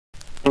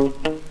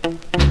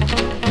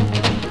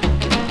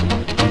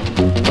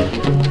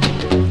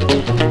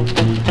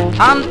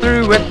I'm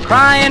through with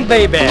crying,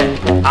 baby.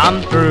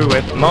 I'm through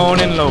with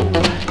moaning low.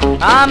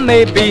 I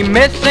may be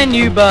missing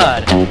you,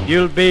 but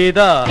you'll be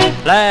the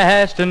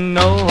last to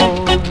know.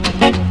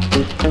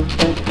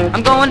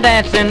 I'm going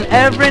dancing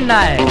every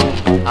night.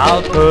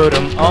 I'll put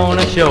 'em on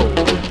a show.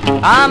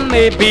 I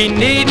may be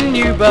needing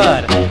you,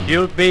 but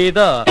you'll be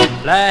the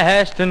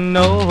last to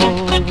know.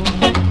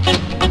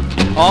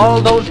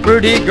 All those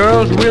pretty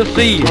girls will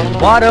see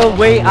what a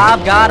way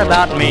I've got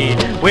about me.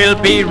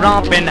 We'll be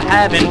romping,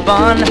 having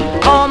fun.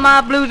 All my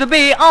blues will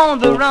be on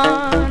the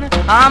run.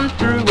 I'm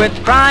through with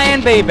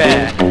crying, baby.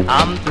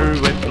 I'm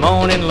through with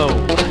moaning low.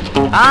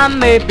 I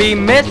may be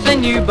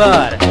missing you,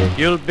 but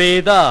you'll be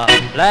the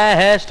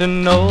last to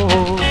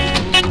know.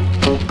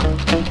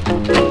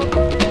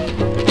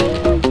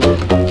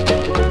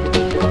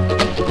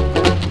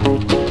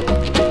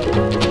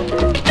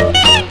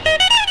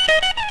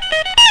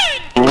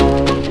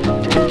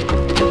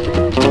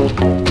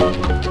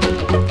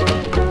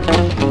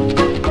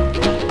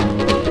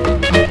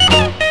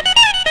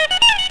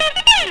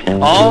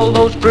 All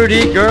those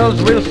pretty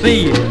girls will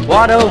see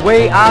what a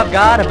way I've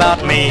got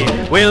about me.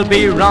 We'll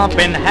be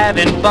romping,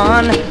 having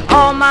fun.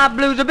 All my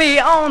blues will be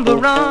on the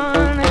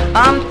run.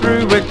 I'm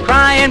through with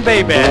crying,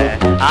 baby.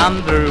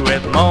 I'm through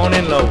with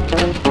moaning low.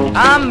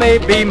 I may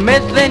be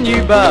missing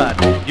you, but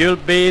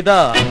you'll be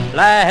the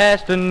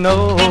last to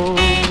know.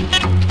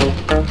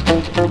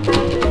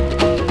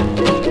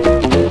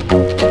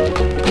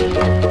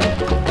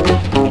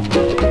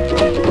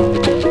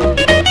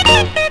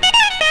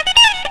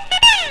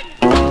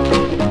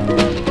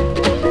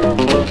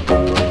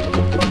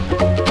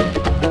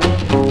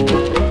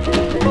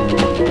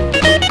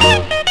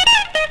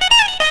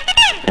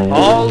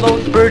 All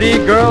those pretty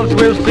girls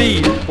will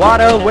see what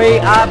a way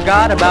I've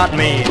got about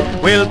me.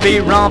 We'll be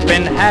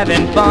romping,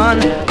 having fun.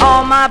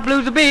 All my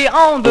blues will be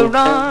on the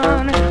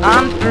run.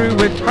 I'm through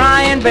with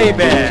crying,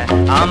 baby.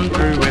 I'm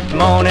through with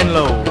moaning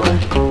low.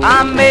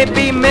 I may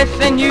be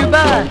missing you,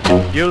 but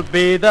you'll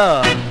be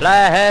the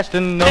last to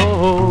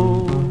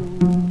know.